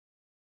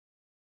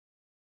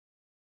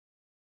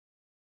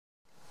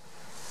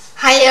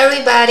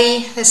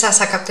everybody, this is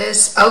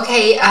SaCrafters.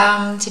 Okay,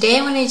 today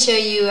I'm going to show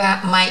you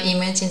my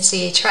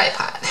emergency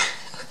tripod.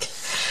 Okay.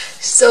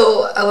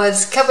 So I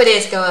was a couple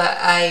days ago,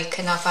 I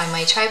could not find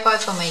my tripod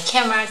for my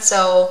camera,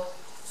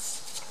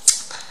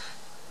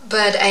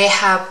 but I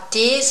have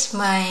this,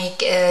 my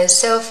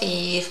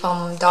selfie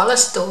from dollar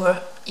store.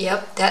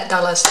 Yep, that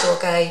dollar store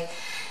guy.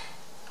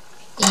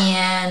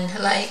 And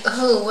like,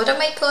 oh, what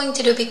am I going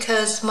to do,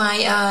 because my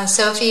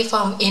selfie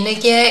from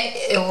India,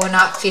 it will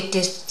not fit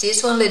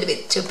this one, a little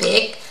bit too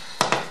big.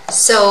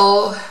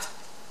 So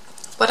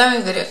what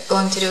am I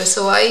going to do?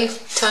 So I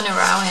turn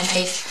around and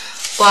I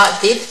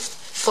bought this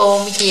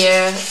foam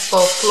here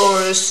for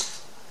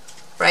floors,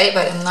 right?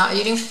 But I'm not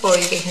using floor.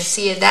 You can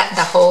see that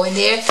the hole in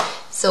there.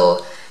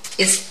 So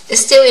it's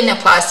still in the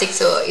plastic,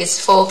 so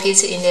it's 4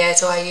 pieces in there,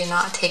 so I do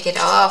not take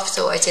it off.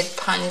 So I just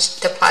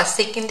punch the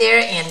plastic in there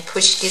and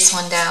push this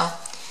one down.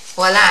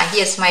 Voila,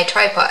 here's my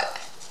tripod.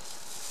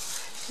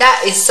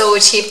 That is so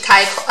cheap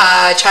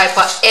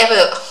tripod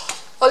ever.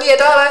 Only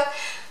 $1.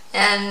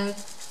 And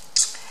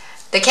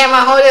the camera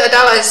holder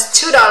 $1 is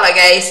 $2,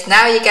 guys.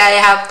 Now you guys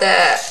have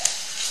the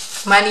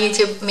money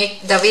to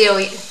make the video,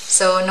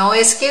 so no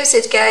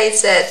excuses,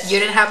 guys, that you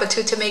don't have a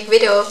to make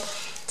video.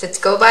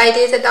 Just go buy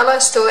this at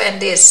dollar store,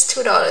 and this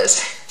 $2.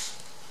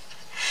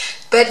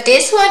 But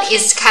this one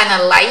is kind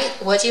of light.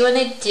 What you want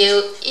to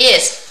do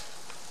is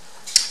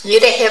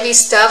use the heavy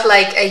stuff,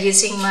 like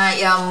using my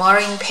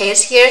mooring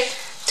paste here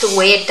to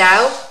weigh it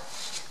down.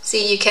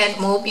 See, you can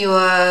move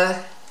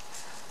your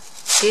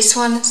this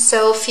one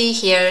selfie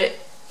here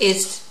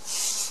is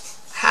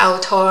how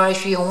tall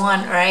if you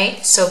want,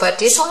 right? So but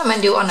this one I'm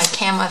gonna do on a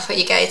camera for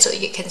you guys, so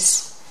you can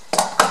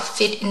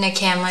fit in the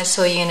camera.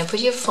 So you're gonna put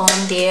your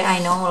phone there. I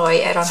know,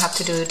 right? I don't have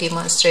to do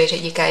demonstrator.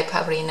 You guys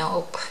probably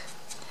know.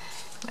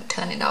 I'm gonna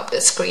turn it off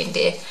the screen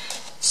there.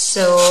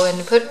 So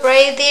and put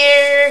right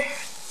there,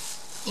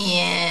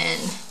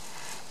 and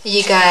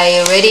you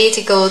guys are ready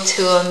to go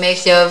to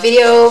make your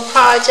video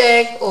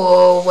project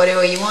or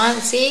whatever you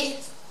want. See,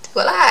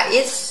 voila!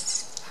 It's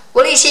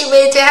really cheap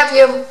way to have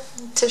your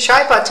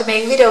tripod to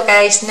make video,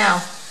 guys.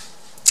 Now,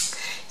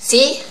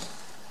 see.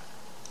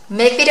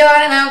 Make video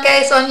right now,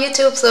 guys, on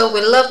YouTube, so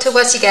we love to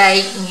watch you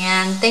guys.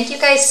 And thank you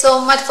guys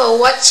so much for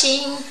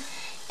watching.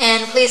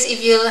 And please,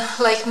 if you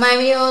like my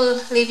video,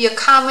 leave your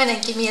comment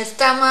and give me a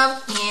thumb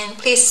up. And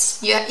please,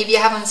 if you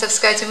haven't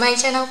subscribed to my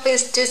channel,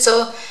 please do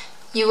so.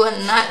 You will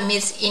not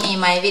miss any of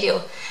my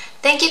video.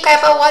 Thank you guys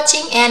for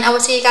watching, and I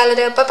will see you guys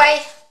later. Bye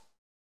bye.